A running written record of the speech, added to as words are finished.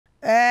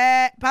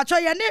bacho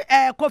ye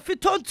ne Kofi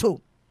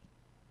Tonto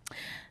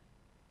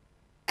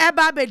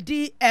eba be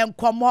di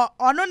enkomo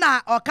ono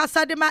na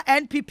okasa de ma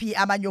NPP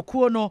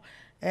amanyokuo no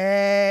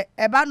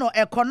eba no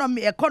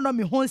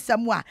economy ho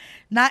nsam a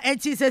na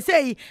enti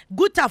sesei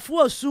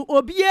gutafo su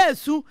obi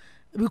esu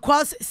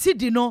because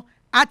sidi no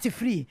at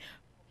free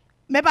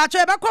me bacho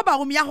eba ko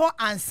Bawumia ho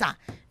ansa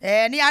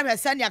ni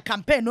ahwese ne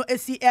campaign no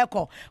esi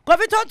eko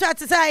Kofi Tonto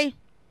atisai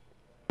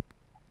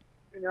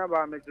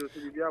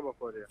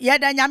yeah,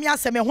 then Yamia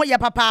Seme ho ye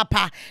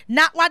papa.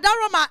 Na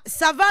wadaroma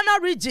Savannah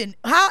region.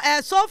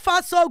 How so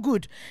far so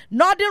good.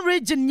 Northern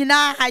region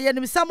nyina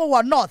ayenim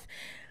samo north.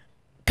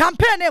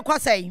 Campaign e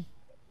kwasai.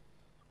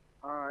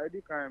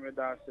 Edi kan me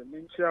da se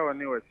minchia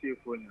woni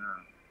wasiefo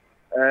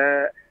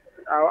nyina.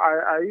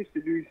 I used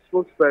to be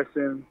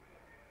spokesperson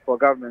for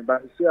government,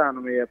 but here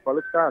I'm a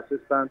political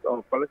assistant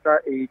or political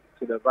aide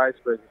to the vice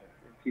president.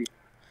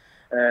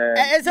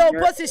 As a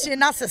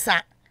opposition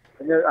assistant.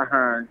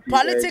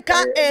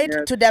 Political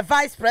aid to the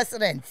vice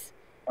president.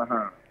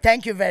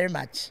 Thank you very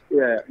much.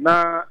 Yeah.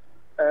 Now,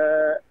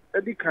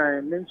 Eddie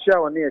Kine,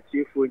 Mincha on the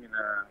Chiefo,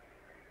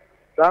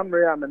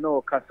 Samre, I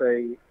know,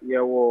 Casay,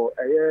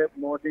 a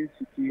modern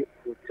city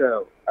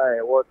hotel,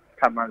 what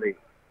Tamale,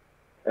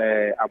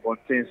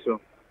 Abontenso.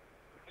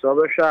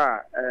 So,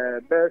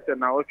 best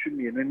and our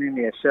chimney, and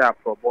a share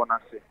for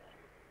bonus.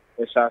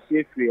 A shall see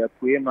if we are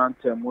Pueman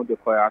Temu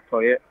for our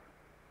toilet,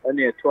 and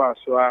a tour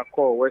so I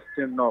call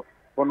Western North.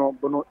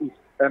 Bono East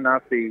and I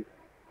say,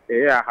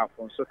 I have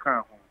on so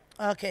can.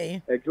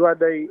 Okay. A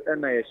Juaday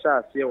and a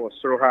shall see was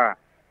so hard.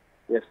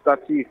 The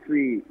starting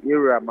free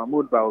area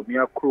Mahamudu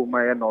Bawumia crew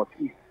my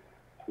northeast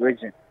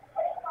region.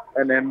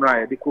 And then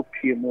right, the could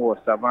be more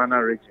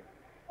Savannah region.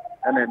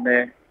 And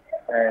then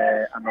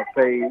an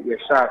pay a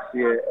shall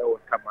see a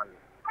Tamale.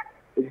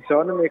 It's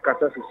only make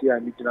us see a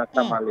regional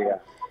Tamale.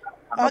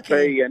 And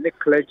pay a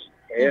clergy.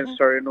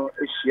 Sorry, no,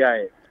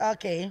 Shia.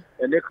 Okay.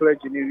 And the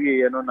clergy,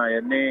 you know, a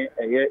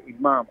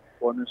imam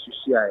for no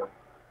Sushia.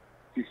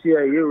 To see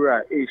a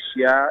year,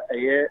 Asia,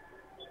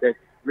 the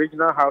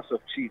regional house of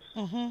chiefs.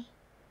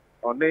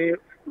 On the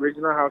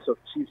regional house of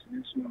chiefs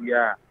in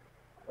Suya,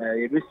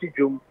 a Missy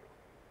Jum,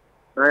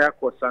 Naya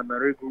for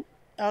Sanaregu.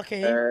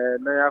 Okay.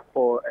 Naya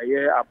for a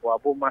year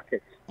Abu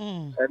market.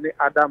 Any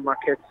other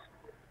markets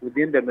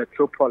within the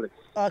metropolis.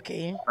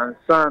 Okay. And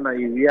Sana,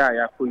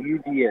 Ivia for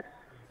UDS.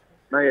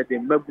 Now the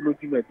mebulu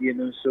di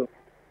no so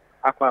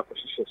akwa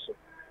akoshisho so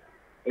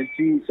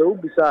enti so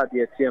ubisa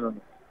de atie no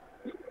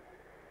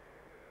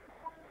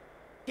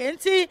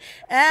enti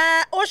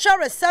osho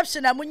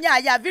reception amunya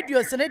ya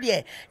videos ne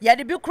de ye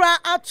de bi kura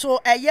ato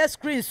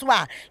screen so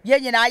a ye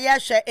nyina ye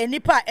hwe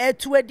enipa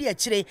etu adi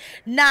akire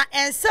na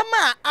ensem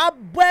a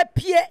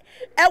abapie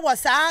wo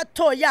sa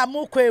to ya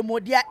mukwe mu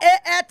dia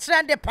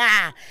trend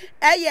pa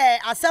ye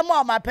asem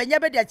a mapanya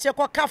be de akire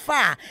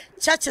kokafa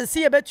churches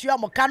ye betu ya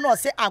muka no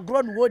se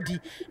agro no wodi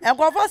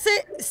enkofo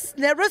se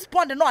ne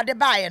respond no de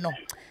baaye no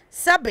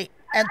sabe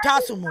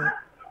entaso mu.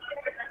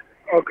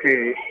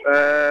 Okay,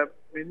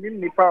 menim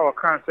nipa o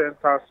kan se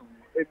entaso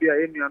e bia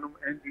enuanom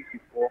NDC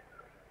for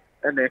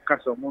ene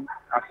kasomon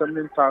asem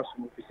entaso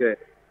mu fi se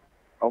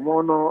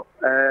omo no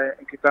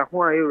nkita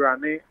ho a ewura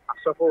ne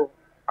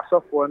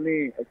asofo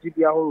ne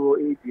agidi ahoro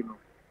edi no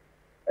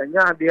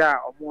enya ade a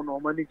omo no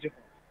manage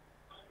ho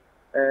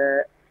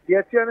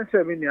de tie ne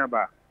se menia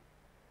ba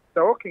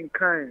so working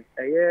kind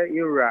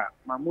ewura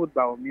Mahamudu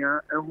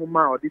Bawumia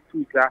enhuma odi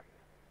tuja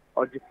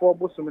odi fo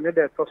bosom ne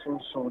de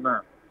tosonson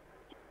na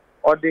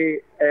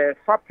odi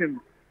fapim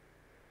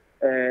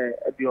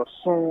the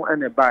osun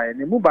and a buy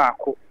and a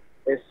mubako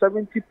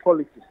 70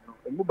 policies no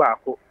a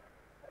mubako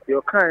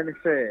your kind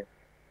say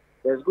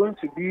there's going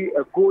to be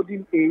a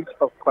golden age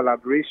of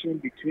collaboration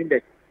between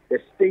the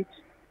state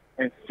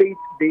and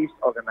faith-based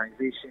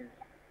organizations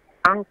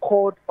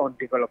anchored on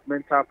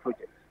developmental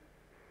projects.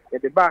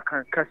 The back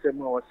and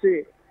Kasemo or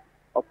say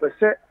or per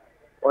se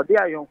or they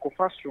are young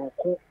confession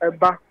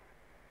eba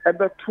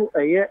to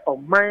a year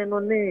of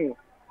minor name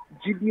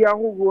GBA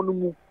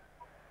who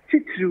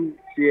titru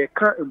se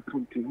ka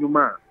impuntu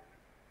yuma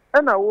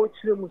ana wo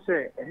chire mu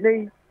se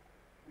enei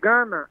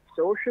Ghana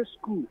se wo hwe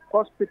school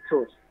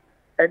hospitals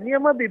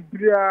eniema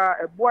bebria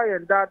eboa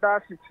yenda da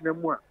sitina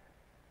mu a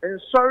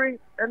ensorry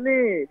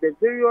ene the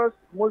various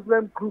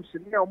Muslim groups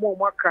ni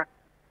omo aka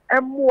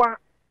emmoa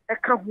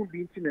eka hu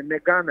bi nti ne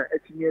Ghana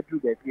atimi adu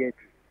da bi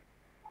adu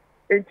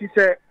enti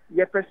se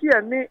ye pese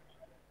ene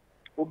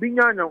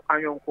obinya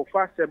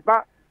anyonkofa se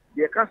ba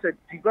ye ka se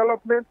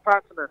development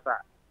partners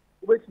are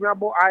ubetimi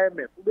abo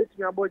IMF,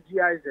 ubetimi abo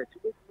GIZ,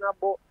 ubetimi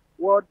abo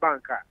World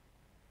Bank.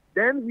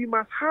 Then we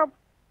must have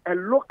a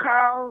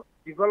local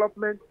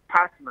development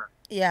partner.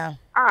 Yeah.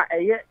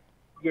 A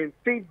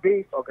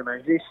faith-based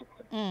organization.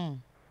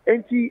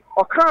 Enti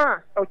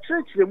oka o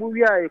church le mu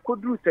wi a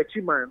kodru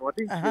tachiman o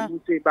tin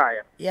mu say ba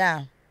ya.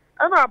 Yeah.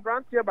 Ana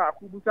brantie ba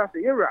ku buta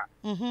say era.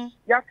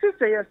 Ya ti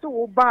say yes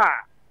wo ba.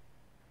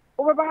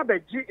 O ba ba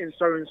ji in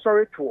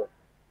sorry to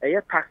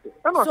taxes.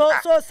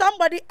 So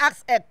somebody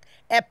asks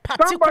a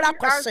particular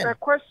question. A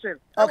question.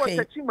 Okay.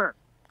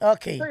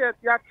 Okay. So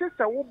ya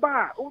tesa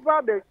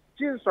uba be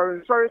Jin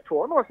sorry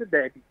to no say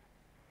daddy.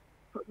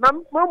 Na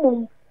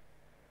mamum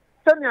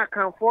sani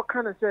akanfo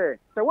kana say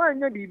se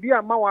wanya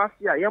bibia ma wa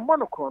ase a ye mo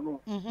no kro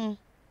no.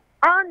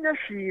 Anya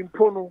hwi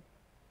mpo no.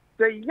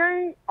 Se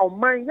yen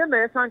oman ye na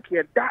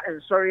esanke da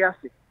ensori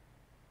ase.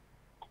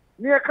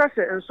 Ni e ka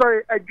se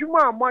ensori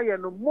adwuma amoye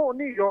no mo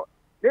ni yo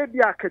na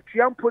bia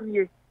akatua mpo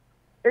nie.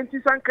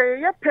 Enti sanka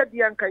ye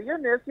pedi anka ye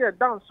na ese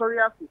da ensori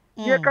ase.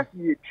 Ni e ka se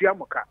ye tua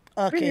moka.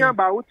 Ni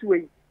aba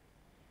wotuwe.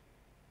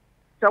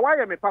 Se wa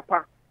ye me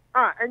papa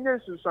enye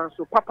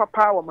nsunsanso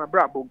papa wa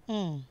mabrabo.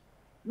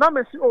 Na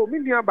me si mi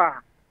nua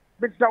ba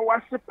me da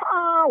wase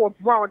pa wo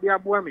bua wo de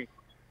aboa me.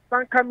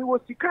 Sanka mi wo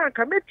sika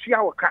anka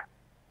metua wo ka.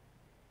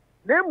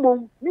 Na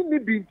mom ni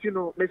binti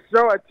no me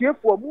sraw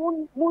atiefo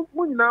mu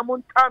nyina mo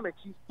nta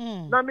machi.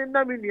 Na me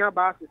nua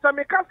ba se. Sa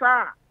me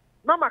kasa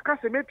na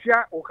makasa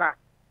metua wo ka.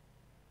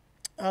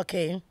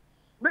 Okay.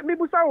 Me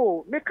busa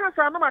wo me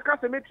kasa na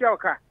makasa metua wo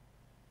ka.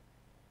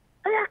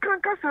 Aya kan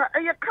kasa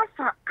aya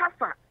kasa.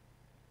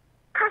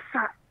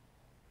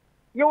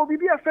 You will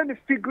be a friend of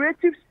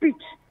figurative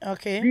speech.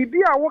 Okay.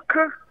 Bibi a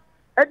waka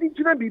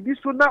adijina bibi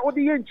so na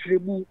odi ye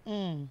nchiremu.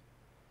 And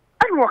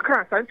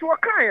waka santi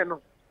waka ye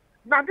no.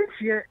 Na this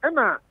year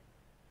na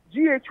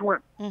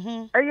GH1.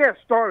 A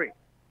story.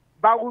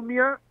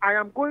 Bawumia, I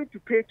am going to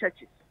pay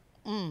churches.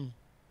 And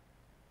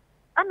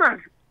a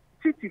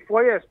city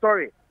for a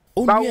story.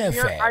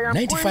 Bawumia, I am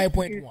going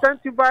to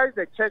incentivize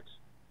the church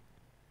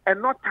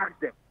and not tax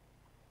them.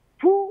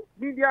 2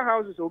 media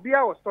houses will be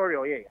our story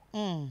or yeah.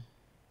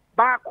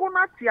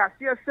 Bakona ti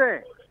ase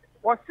se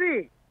o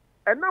se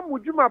ena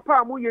mujuma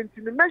pa mu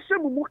yentini mehye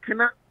mu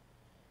kena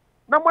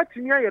na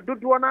matini aye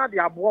dodo na de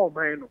abo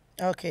oman no.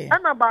 Okay.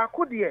 Ana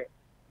baako de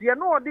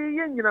no ode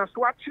ye nyina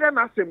so a kire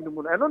na asem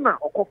no eno na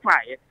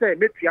okofa ye se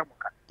metua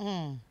muka.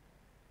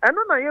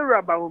 Eno na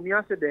ye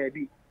Bawumia se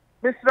daabi.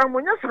 Mesra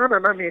monya sana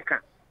na meka.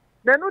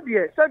 Na no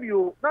de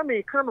sabio na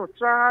meka no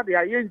tra de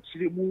aye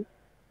nchiremu.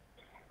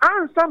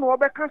 Ansa no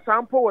obeka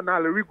sample na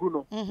lerigu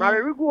no. Na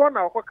lerigu ho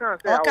na okoka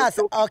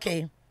se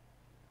okay.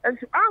 And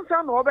to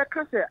answer no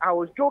say I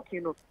was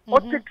joking.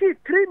 Or take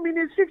 3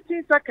 minutes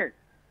 15 seconds.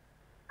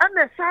 And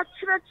the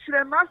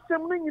chire na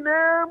semni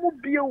nyina mu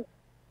bio.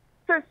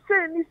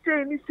 Say ni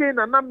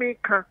na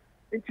meka.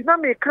 Nti na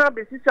meka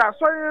be sisi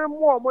asori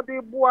mo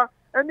de boa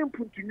eni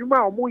mpuntu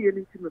nyuma omo ye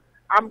ni tino.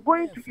 I'm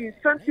going to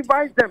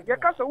incentivize them. You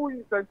can't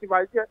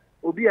incentivize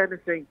obi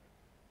anything.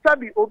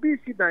 Sabi obi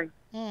si dan.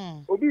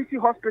 Obi si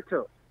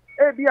hospital.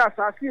 Ebi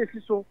asasi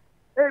esiso.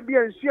 Ebi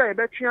ensu a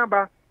ebetwe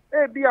aba.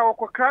 Ebi a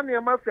okokra na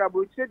ema fi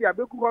abrochire dia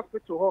beku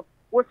hospital ho.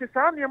 Wo se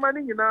saa na ema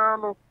ni nyina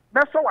no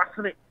na so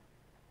wasene.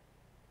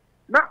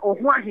 Na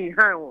oho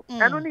ahenhan ho.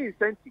 Eno ni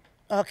incentive.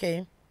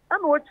 Okay.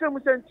 Ana wo kire mu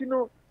senti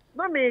no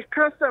na me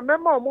ka se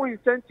mema omo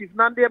incentive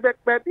na de be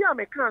bi a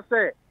me ka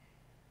se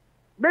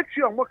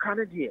metri omo ka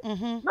ne de.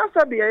 Na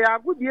sabi ya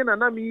agudie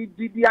na me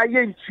didi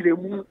aye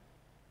nchiremu.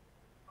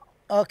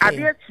 Okay.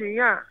 Ade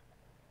chinya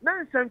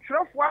na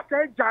nsentwerefo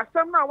ata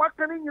jasam na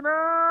waka ne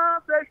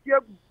nyina se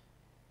hwiagu.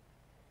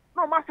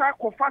 No masa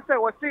kofa se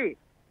wo se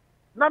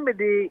na me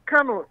de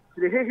kano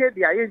de hehe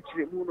de aye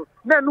nchiremu no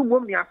na nu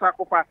mom ni asa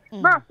kofa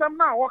na asam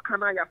na wo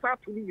kana ya sa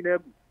to ni nyina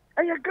gu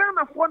eye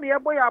Ghana fo na ye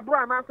boy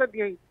abro na asa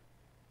de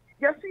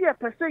yesi ye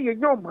pese ye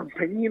nyom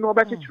manpanyi no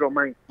be kikiro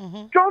man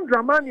John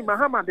Dramani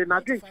Mahamudu na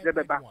dwen kire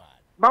beba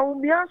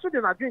Bawumia so de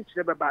na dwen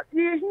kire beba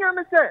ye hia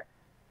ne se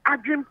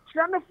adwen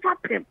kire ne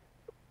fapem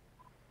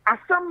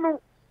asam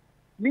no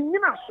ni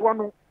nyina so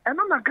no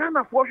eno na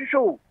Ghana fo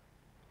hwehwe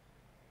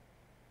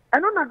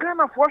eno na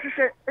Ghana fo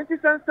hwehwe enti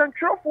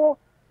sentrofo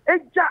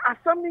eja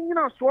asam ni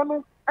nyina so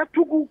no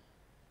atugu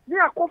ni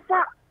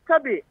akofa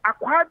tabe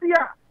akwade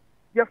a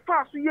ye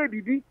fa so ye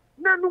bibi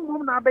na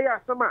numum na abeya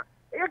asam a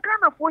e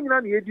Ghana fo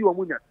nyina na yedi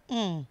omunya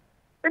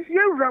enti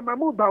ye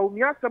Mahamudu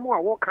Bawumia asam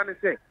a wo kan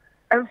se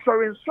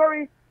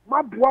sorry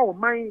maboa o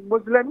man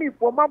Muslimi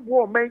fo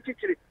maboa o man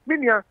chichiri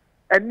minia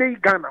ene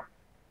Ghana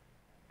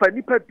fa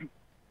nipa bi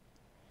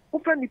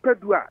ufa nipa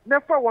du a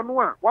nefa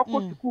wono a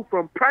wako school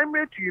from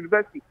primary to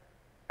university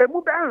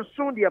emu ba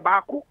nso de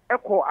baako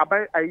ekọ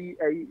aban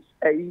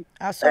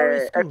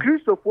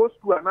Christopher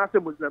school na se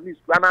Muslim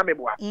school na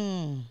meboa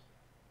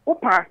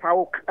upa fa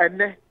wo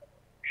ene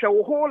hwe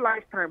wo whole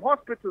lifetime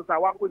hospitals a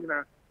wako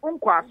nyina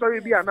nkọ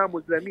asori bi na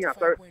Muslimi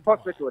asori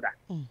hospital da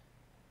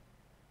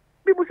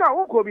bi busa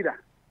wo ko bi da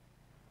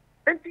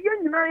enti ye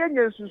nyina ye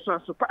nyansusu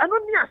aso pa ano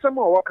ni asem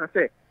o wo ka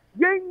se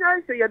ye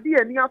nya se ye de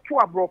ani ato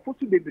abrofo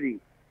su bebre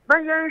na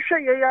yen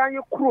hwe ye ya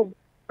ye krom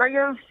na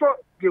yen so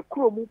ye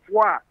krom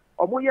fo a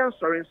omo yen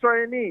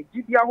sorry ni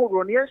gidi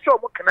ahoro ne yen hwe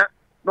omo kana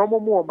na omo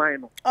mo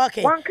oman no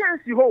okay one can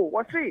see ho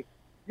what say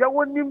ya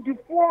wonim di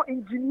four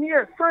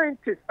engineer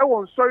scientists e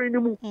won sorry ni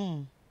mu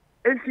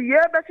enti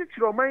ye be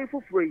chichiro oman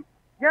fufuroi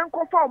yen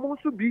kofa omo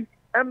so bi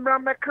emra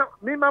meka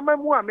me mama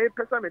mu a me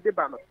pesa me de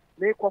ba no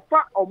me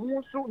kofa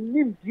omo so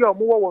nim di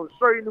omo won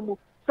sorry ni mu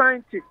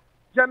scientists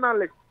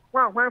journalists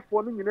hwan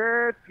fo no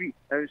nyina free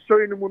and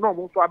sorry ni mu no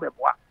omo so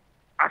abeboa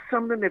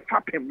asam ne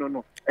fapem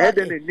no e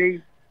de ne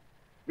nei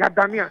ya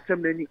dani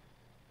asam nani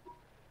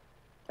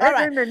All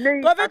right.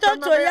 Kofi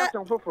Tonto, yeah.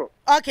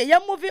 Okay,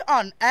 you're moving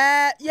on.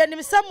 You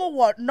need some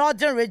more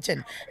northern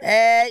region.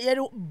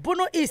 You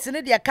Buno East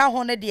in the account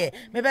on the day.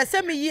 Maybe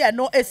some year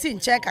no a sin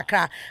check a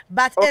cra.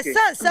 But a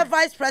son,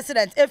 vice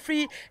president,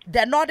 every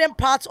the northern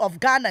parts of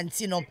Ghana,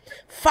 you know,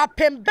 for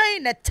pembe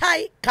a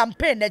Thai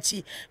campaign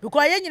nechi.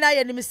 Because you know,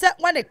 you say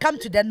when it come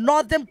to the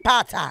northern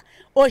part,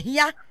 or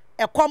here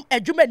a come a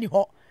Jumani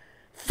ho.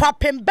 For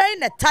pembe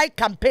a Thai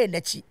campaign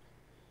nechi.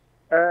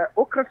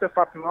 Okay,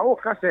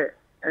 okay,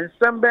 and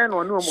some ben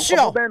or no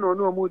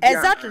more.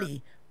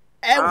 Exactly.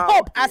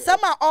 Hope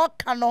asama all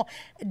cano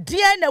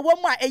dear na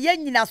woman a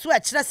yen in a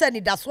sweat,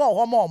 send that's what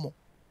homo.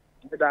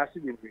 That's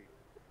it.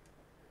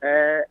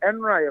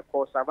 Enra, you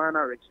call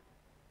Savannah Rich.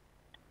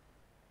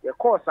 You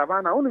call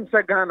Savannah only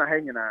Sagana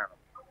hanging out.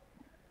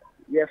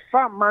 You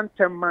far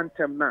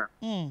mantem na.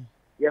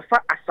 You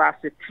far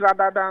assassin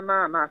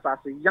tradadana, and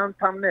assassin young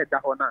tamne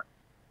dahona.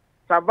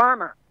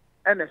 Savannah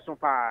and a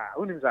sopa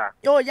uniza.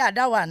 Oh, yeah,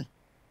 that one.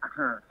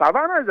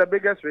 Savannah is the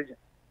biggest region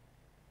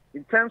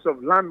in terms of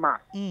landmass.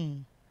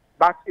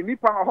 But in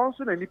Nipa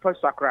Honson and Nipa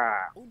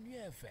Sakra.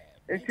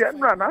 And she had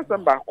run as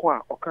them back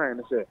one or kind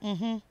of say.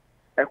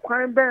 A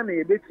crime ban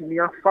a bit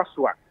near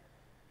Faswa.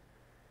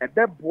 A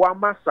bed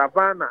Boama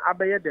Savannah,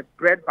 Abaya the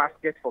bread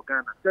basket for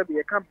Ghana. So be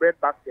a camp bread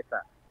basket.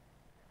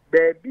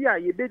 Baby,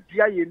 I bet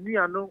you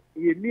no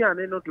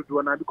to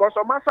do because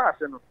of my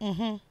assassin.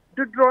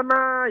 To draw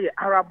na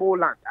Arabo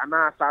land and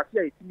I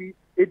say it me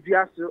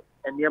Ediaso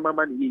and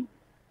Yamamani.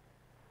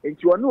 And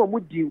you are no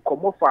more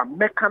come for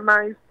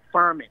mechanized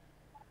farming,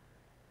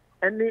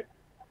 any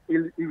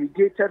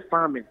irrigated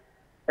farming,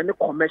 any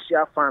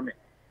commercial farming.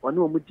 One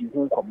no more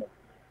home come.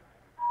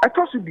 I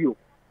trust you.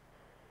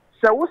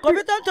 So what's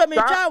Kofi Tonto me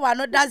chawa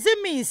no does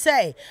it mean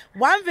say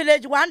one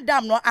village one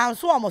dam no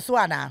answer almost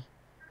one?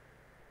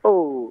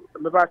 Oh,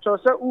 me ba cho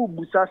say u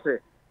busa say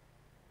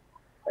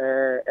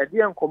e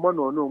dey enkomo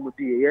no no mu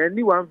dey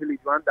any one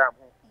village one dam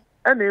ho.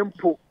 And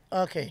empo.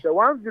 Okay. So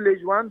one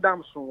village, one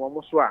dam soon,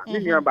 almost one.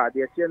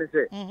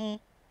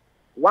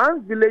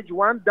 One village,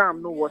 one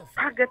dam no was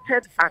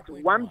targeted at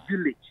one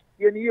village.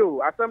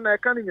 You as I'm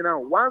not coming now,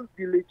 one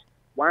village,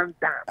 one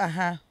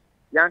dam.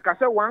 Yanka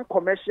say one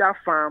commercial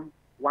farm,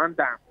 one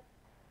dam.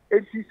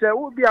 It is a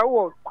would be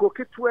our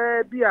croquet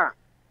where beer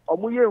or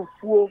muye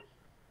fuel,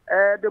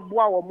 the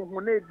bois or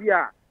mune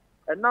beer.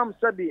 And now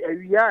study a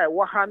year,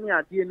 wahani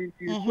at the end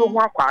so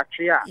one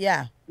quatria.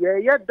 Yeah.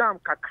 Yeah, dam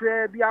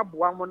kakre bia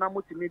boa mo na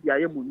multimedia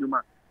ye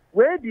munuma.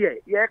 Where there,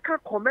 yeah, can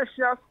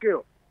commercial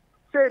scale.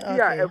 Say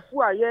bia a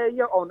fu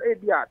ye on a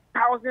bia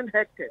 1,000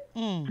 hectares,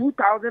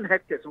 2,000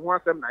 hectares, one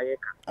sem na ye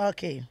ka.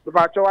 Okay.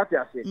 But what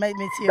you say?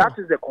 That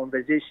is the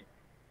conversation.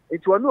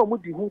 It will no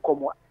mudi hu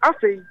komo.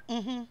 Afei,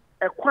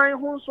 a kwan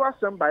hu so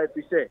asem by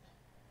to say.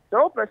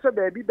 The person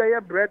baby be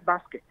bread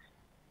basket.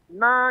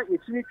 Na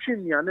etini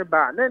twin ne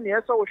ba, na ne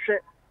so wo hwe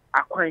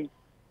akwan.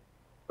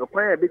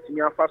 Okwan bit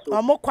me afa so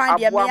omo kwan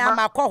de me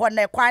amakọ ho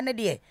na kwan ne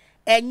de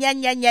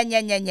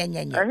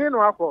enyenyenyenyenyenyenyenye ehin no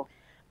akọ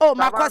oh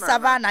makọ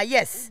savannah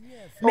yes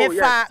me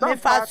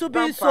fa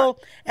subi so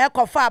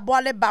ekofa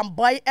abole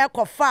bamboy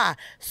ekofa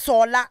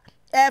sola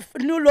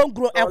new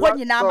longro ehọ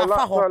nyina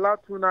mafa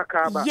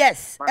ho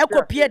yes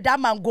ekopie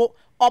damango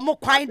omo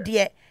kwan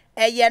de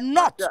eye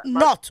not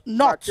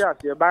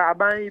ba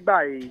aban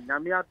ibai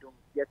nyame adom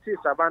ye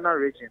Savannah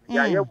region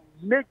ya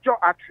major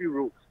artery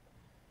road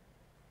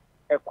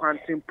a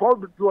quantum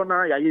Paul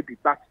Drona Yabi,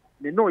 but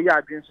they know ya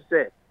dreams to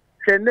say,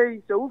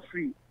 Chennai so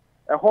free,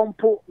 a home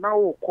po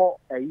now call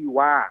a you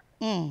are.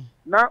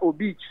 Now,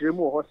 Obi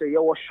Chimo, or say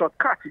your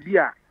shortcut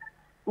beer.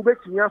 Who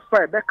bet me a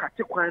fire back at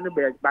the quine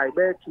by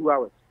 2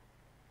 hours.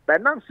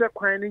 But now, sir,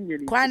 quining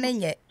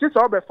yet. Just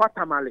all the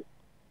fatamale.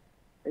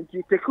 And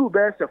you take who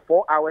bears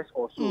 4 hours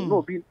or so,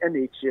 no being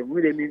NHM,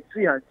 really mean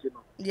 300.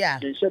 Yeah,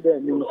 and share the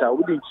news I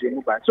wouldn't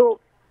change.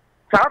 So,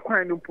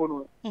 Tarquine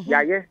Pono,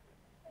 yeah.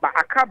 But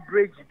I can't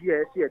bridge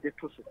here, see a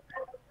detoso.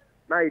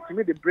 Now it's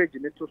me the bridge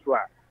in the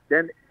Tosua.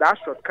 Then that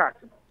shortcut.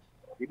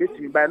 You bet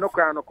me by no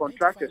crown or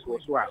contractors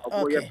was why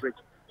of your bridge.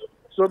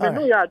 So we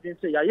know ya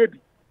didn't say ya yebi.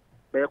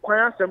 But a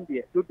choir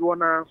assembly, do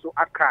one so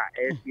a car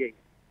SBA.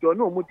 You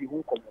know Mudi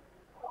Hunkom.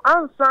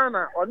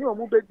 Ansana or no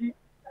Mubedi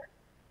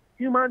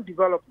human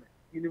development,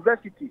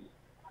 universities,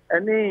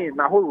 and then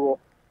Nahoro.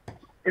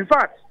 In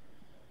fact,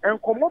 and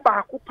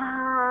Komoba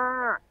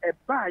Kupa a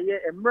buyer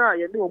and Mara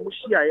no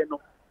Mushia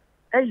no.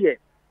 Eye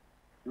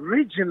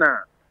regional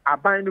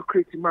abino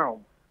creative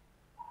mount.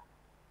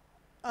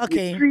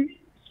 Okay. 3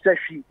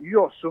 seshi you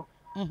also.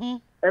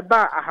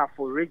 Eba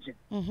Ahafo region.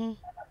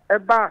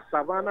 Eba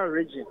Savannah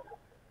region.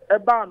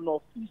 Eba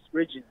Northeast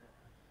region.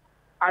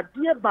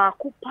 Adie ba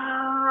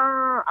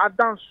kupa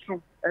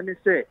adansu ene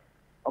say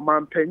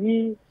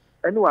omanpanyi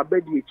ene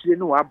wabedi ekire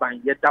ne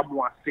waban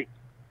yedamu ase.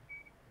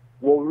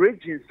 Wo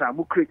regions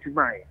amu creative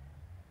mind.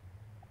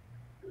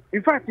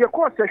 In fact, your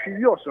course seshi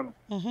you also.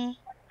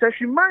 So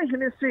she might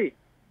say,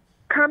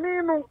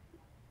 Camino,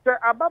 the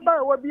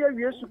Ababa will be a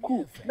year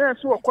school, then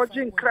so a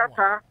quadrin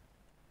crater.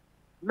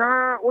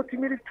 Now, what you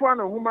made it to an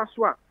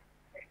Humaswa.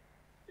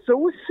 So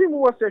we see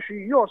more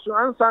session you also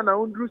answer na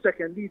undru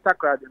second D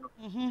takrade no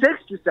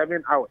 6 to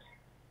 7 hours.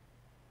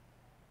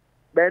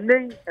 But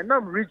then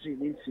enam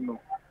region into no.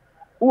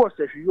 Who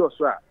session you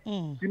also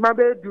sima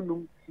be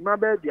dunum, sima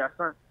be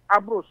biasa,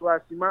 abro so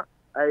sima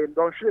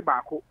don hwe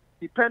baako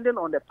depending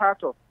on the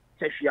part of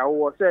session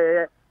wo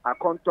say a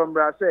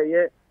contombra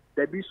say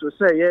the biso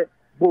say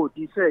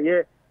bodi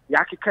say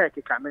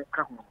yakika ne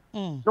ka ho.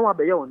 No wa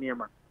be ye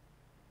oniema.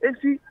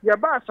 Enti ye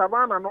ba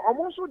savana no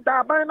omonso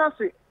da ban na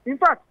say in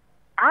fact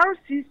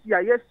RCC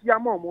yes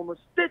no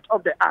state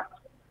of the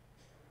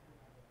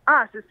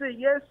art. Say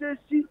yes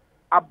see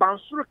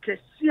abansuru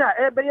kesia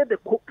ebeye the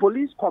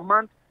police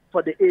command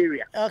for the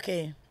area.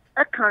 Okay.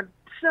 I can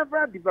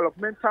several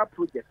developmental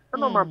projects.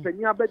 No man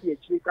penny about the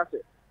chika say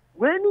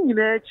when you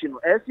know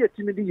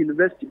Timidi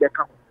University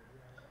beka.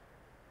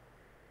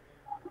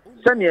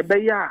 Sani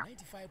ebeya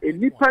e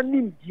nipa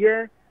nim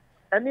die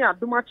ene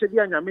adoma chede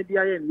anyame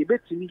dia ye ni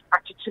betimi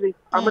achichire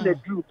amana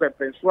du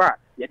pepenso a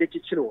ye de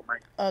chichire wo man.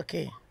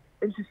 Okay.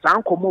 Enti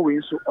san komo we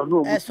nso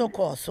ono omu. Eso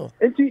koso.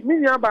 Enti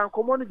minya ba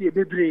komo no de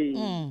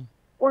bebre.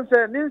 On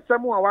say nin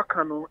samu a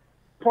waka no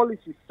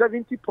policies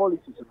 70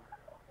 policies.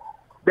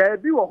 There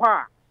be wo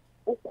ha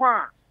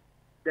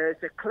there is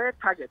a clear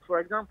target. For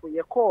example,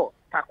 you call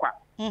Takwa.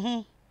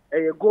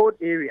 A gold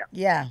area.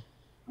 Yeah.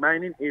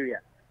 Mining area.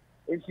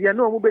 And you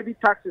know mobile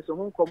taxes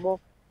on komo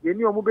you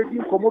know mobile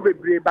komo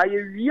bebre by a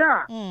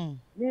year.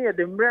 Near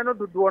the mreno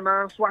do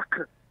na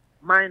swak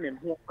mining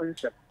ho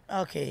concept.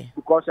 Okay.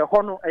 Because a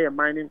hono a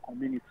mining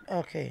community.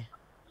 Okay.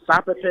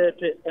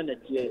 Sapete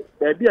energy.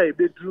 There be a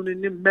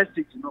bedroom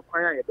message no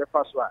kwaya ye be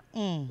faswa.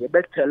 Ye be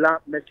tell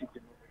message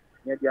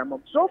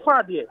no. So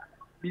far there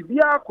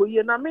bibia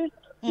koye na me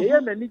ye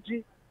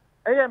maniji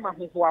eye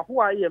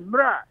mahoho a ye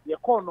mra ye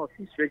call no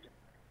East region.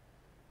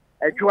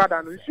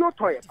 Ejuada no nsuo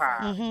toye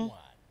pa.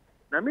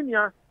 Na me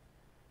nia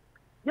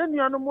ye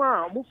nuano mu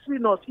a mo free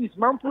North East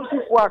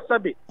mampusifo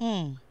asabe.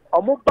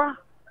 Omoba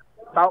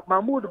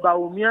Mahamudu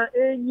Bawumia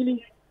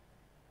enyini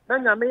na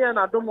nyame ye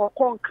na dom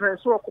okonkran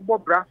so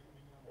okobobra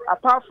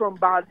apart from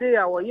Bade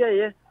a wo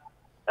ye e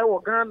wo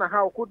Ghana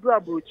ha okodu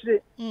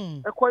abrochire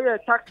ekoye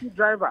taxi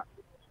driver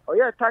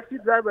oye taxi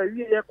driver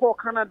we ye call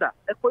Canada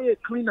ekoye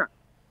cleaner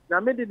na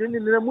me de ni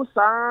mu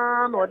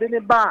saa na ode ne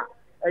ba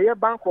eye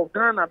Bank of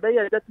Ghana be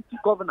ye deputy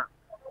governor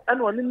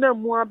and one na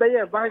mu a be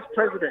ye vice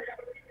president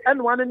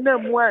and one na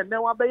mu a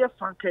na wa be ye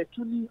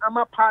fankatuni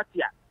ama party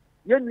a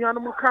ye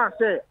nuanu mu kan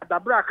say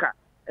adabraka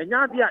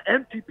enya dia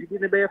MPP de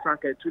ne be ye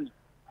fankatuni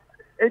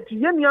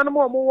enti ye nuanu mu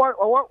omo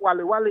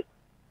wale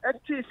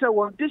eti se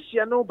won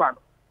dihia no ba no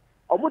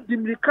omo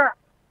dimrika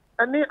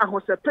ane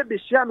ahosepe be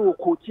hia no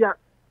okotia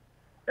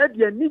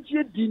e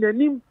anije di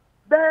nanim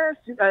be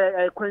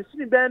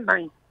kwansini be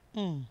 9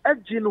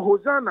 agi no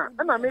hosana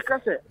na meka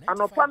se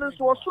anopa no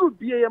so osuru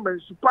bie ye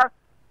mansupa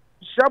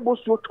shabo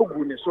so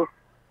togu ne so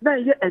na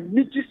ye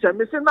anije se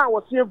me se na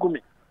wose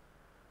egumi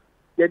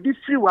ye di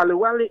free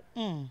wale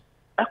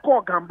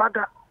eko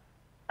gambaga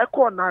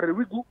eko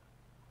narewigu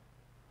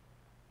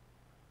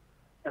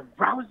a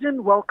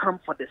rousing welcome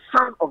for the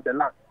son of the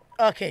land.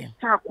 Okay.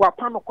 Ta kwa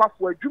pano kwa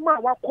fu adwuma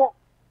wako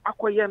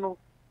akoye no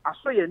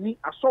aso ye ni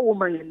aso wo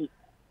man ye ni.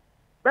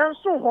 Ben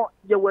so ho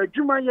ye wa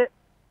adwuma ye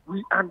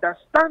we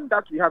understand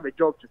that we have a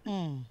job to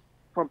do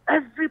from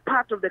every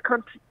part of the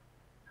country.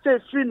 Say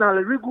free na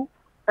lerigu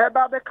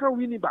eba be kan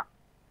winiba.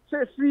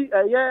 Say free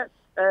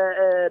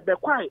be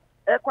kwai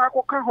e kwa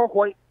akoka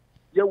hohoi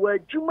ye wa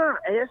adwuma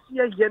ye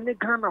ye ne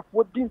Ghana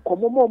fo din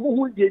komomo mo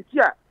hu de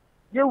ntia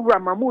ye wura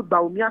Mahamudu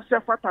Bawumia se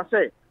fata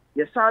se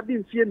ye sabi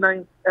mfie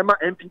 9 ema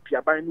MPP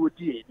aban no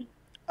odi eni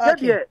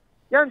ye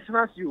yan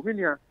snasi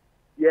unia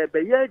ye be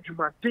ye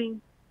adwumaden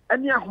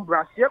ani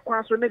ahobrase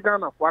kwa so ne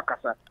Ghana fo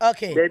akasa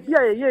de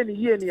bia ye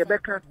ni ye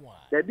beka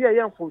de bia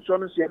ye mfonso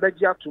no so ye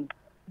beji atum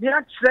ni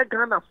a kire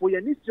Ghana fo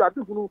ye ni si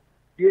adehunu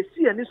de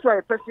si ye ni so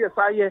ye pese ye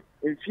sa ye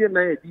mfie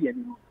 9 edi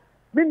eni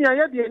minia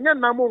ye de nya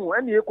namo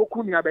ani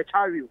ekoku ni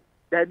abechari o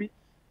de bi.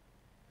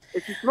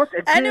 It is not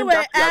a anyway,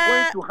 that we are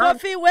going to have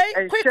Kofi,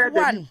 wait, quick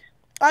one.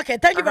 Okay,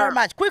 thank you very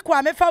much. Quick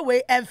one, me fa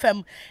way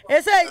FM.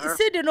 It's a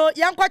see the no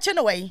young watching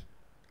away.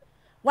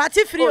 What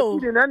if you?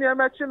 See the nani I'm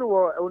watching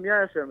or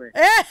Onia FM.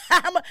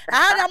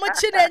 I'm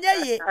watching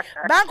ye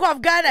Bank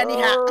of Ghana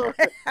ni ha.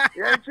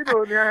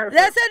 They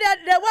said that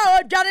they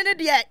were Johnny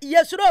the year.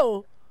 Yes,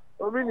 no.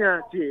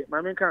 Ominia,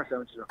 my main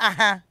concern.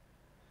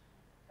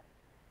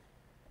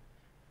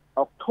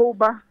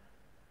 October.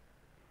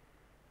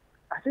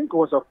 I think it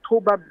was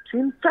October,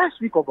 between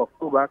first week of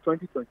October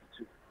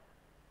 2022.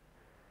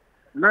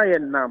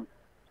 Nam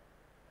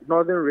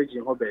Northern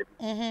region,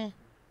 baby.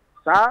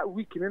 Sa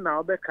week in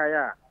our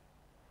Bekaya.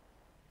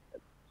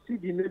 See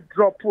the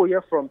drop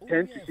here from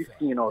 10 to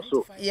 15 or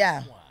so.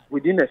 Yeah.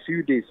 Within a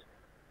few days.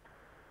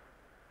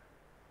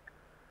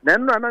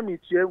 Then I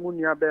meet you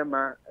Munia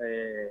Bema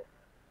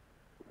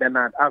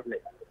Bernard Avle.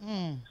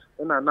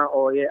 And I now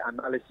all your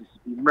analysis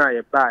be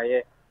Maya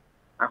by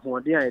a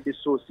Hondia this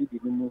so see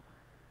the move.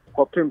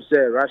 Kopim say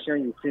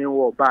Russian Ukraine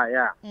war by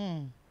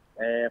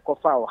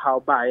kofa or how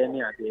by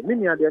any other.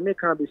 Many other make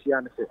can be see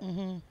answer.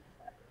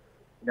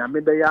 na me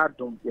be ya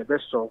dom ye be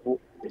solve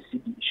the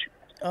CD issue.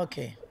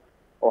 Okay.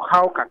 Or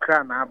how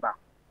kakra na aba.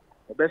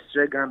 Ye be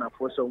stre Ghana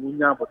for so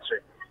munya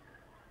abotre.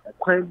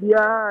 Kwan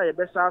bia ye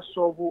be sa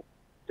solve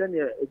then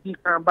ye di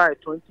kan by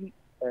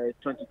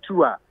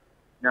 2022 a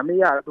na me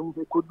ya dom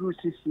ko du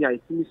 6 years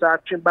timi sa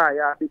twen ba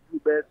ya be du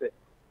be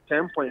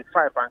 10.5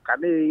 and ka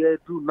me ye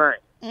do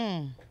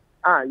 9.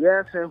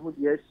 Yes, who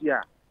the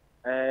SCA,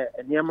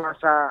 and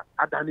Yamasa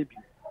Adani B.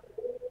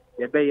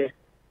 The Bayer,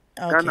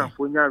 Ghana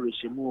for your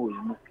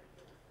regime.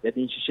 That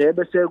in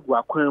Shebe said,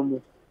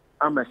 Guaquemu,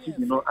 I'm a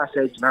city no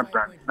assay, not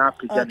brand, not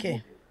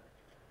present.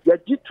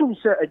 Yet you two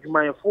say,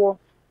 Admire for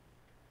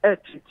a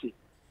titty.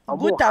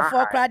 Guta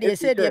for crowd, they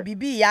said, there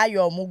be ya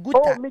your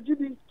Muguta.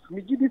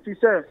 Mijidi, he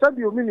said,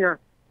 Sabio Minia,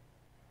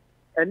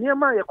 and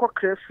Yama, your cock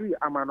free,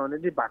 I'm an on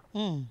the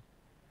ban.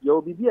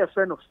 You'll be a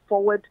friend of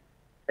forward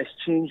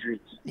exchange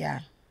rate. Yeah.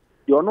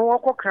 You know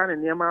what kind of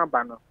near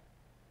banner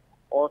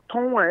or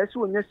Tonwa, as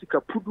when Jessica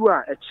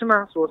Pudua, a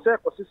china, so say,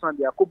 consistent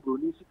the Acobro,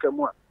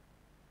 Nisika,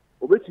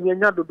 obeying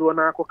Yado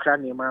Donako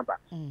Cranny Mamba.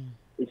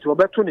 It's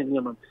Roberto in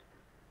Yemen.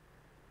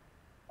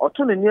 Or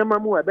Tony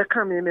Yamamu, I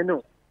become in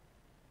no.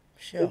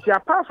 If you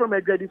apart from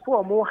a grade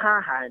before more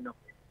high, no,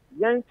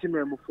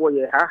 Yantimum for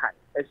your high,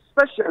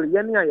 especially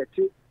Yania,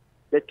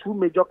 the two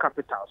major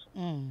capitals.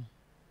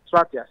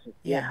 Swatia,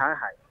 yeah,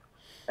 high.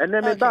 And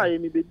then I buy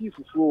me be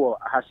for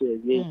has a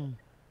game.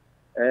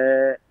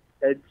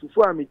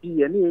 Before me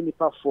be any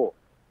nipa 4.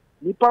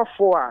 Nipa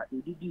 4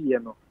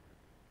 did no.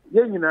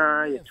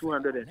 Yenina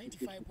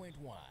 250.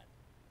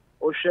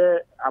 O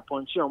share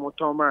upon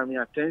Chiomotoma me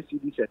at 10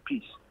 cedis a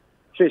piece.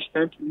 Fish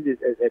 10 cedis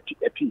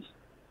a piece.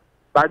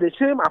 But the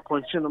same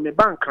upon Chino me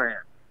bank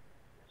crying.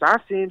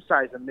 That same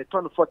size and me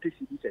turn 40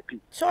 cedis a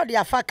piece. So the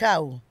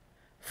afakao.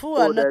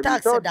 Full no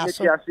tax the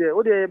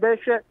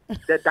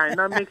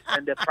dynamics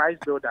and the price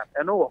builder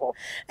and WOHO.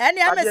 And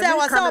the MSA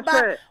was so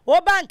bad.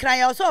 What bank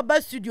crying also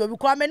best studio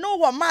because I know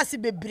what massive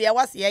baby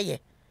was here.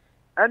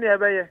 And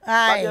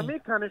the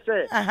make can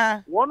say,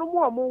 one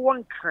more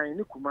one kind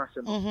of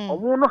commercial. Or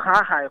one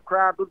high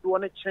crowd do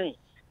want to change.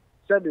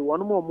 Said one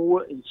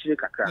more in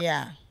Chiraka.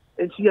 Yeah.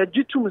 And she had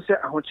to say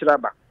a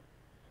honchiraba.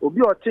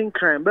 Obi or tin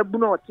crime,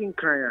 Babuno or tin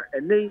crime,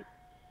 and they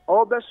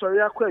all best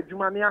sorry I quit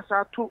Jumania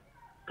to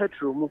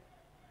petrol.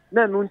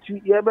 Na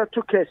nunti ye be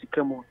to case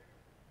kamo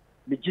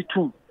me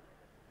gitum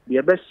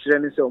ye be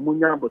sire se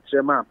omunya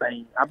abotre ma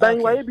aban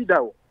wa ye bi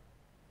dawo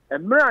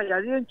emra ya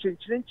ye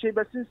nchinchinche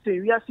be sinse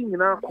wiase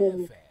nyina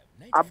akomu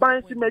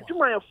aban se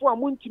madwuma yefo a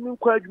muntimi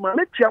nkwa adwuma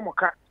metua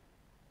moka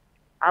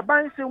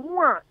aban se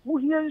mu a mu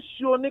hie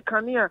nsuo ne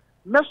kane a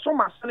meso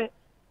masene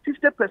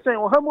 50%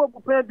 o hamu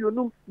obupa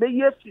bionum me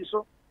ye fi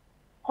so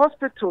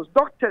hospitals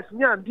doctors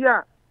nya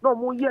dia no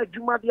mu ye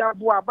adwuma dia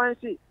abo aban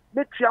se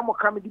metua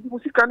moka me di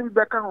musika ne bi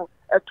beka ho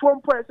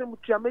etuompo ese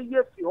mutua me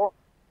ye fi ho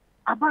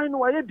aban no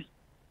waye bi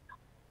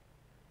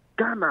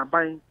Ghana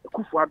aban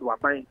Kufu Ado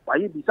aban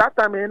waye bi that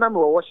time na me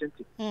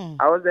Washington.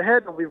 I was the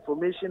head of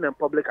information and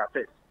public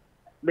affairs.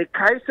 Me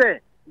kai say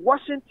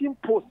Washington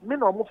Post me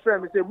no mo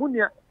frɛ me say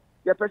munia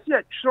ye pese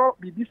e tro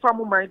bibi fa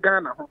mo man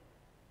Ghana ho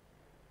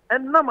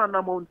en na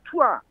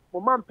montu a mo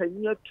man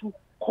panyin atu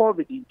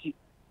COVID inti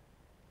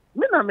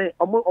me na me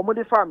omo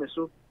de fa me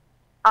so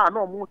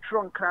no mo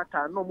tro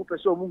nkrata no mo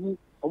pese omo hu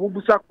omo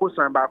busa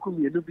kosan ba ko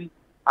mienu bi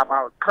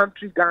about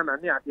country Ghana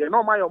near they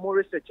no my more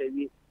research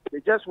away. They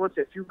just want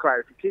a few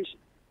clarifications.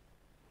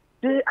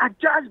 They are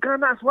judged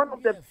Ghana as one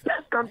of the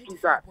best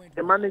countries that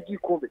manage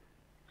COVID.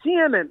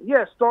 CNN,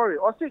 yes, story.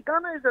 Or say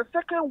Ghana is the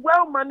second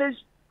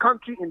well-managed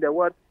country in the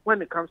world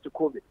when it comes to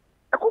COVID.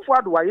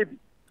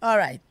 All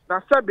right.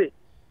 Now, Sabe,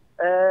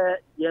 how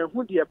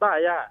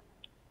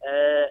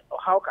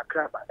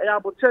kakraba.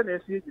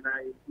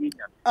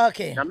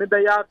 Okay. Now,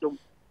 maybe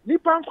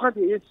Nipan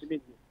kwade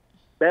yesimi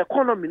be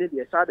economy ne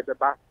de sa de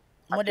beba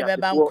mo de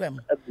beba nkwam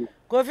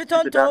Kofi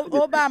Tonto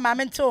oba ma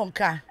mente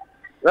onka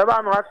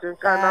beba no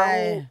atenka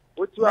na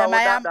otu a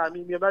wada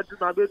mi me ba du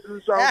na be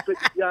du so an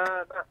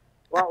pedia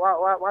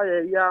wa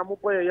ya mo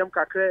boye yam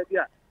kakra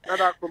bia na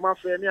da ko ma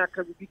fe ne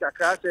aka bi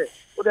kakra se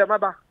o de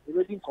maba e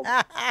be din kom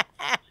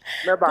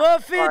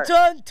Kofi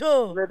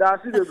Tonto me da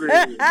si de bre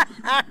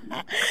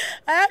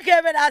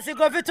okay me da si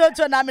Kofi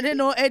Tonto na me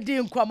no edi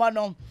nkwama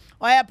no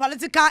or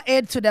political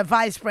aid to the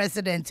vice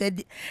president.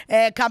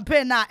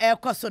 Campaign na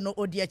ekoso no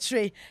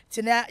odiachire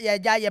tina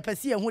ya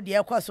pese hu de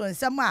ekoso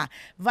nsema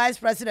vice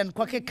president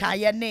kwake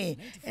kaye ne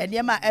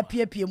enema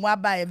apiepie mu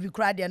aba e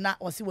vikra de na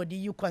osi wodi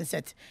you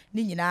concert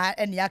ni nyina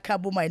ene aka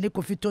boma ne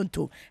Kofi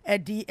Tonto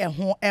edi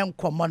eho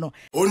enkomo no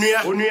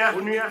Onua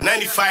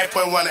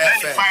 95.1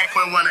 FM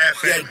 95.1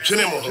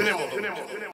 FM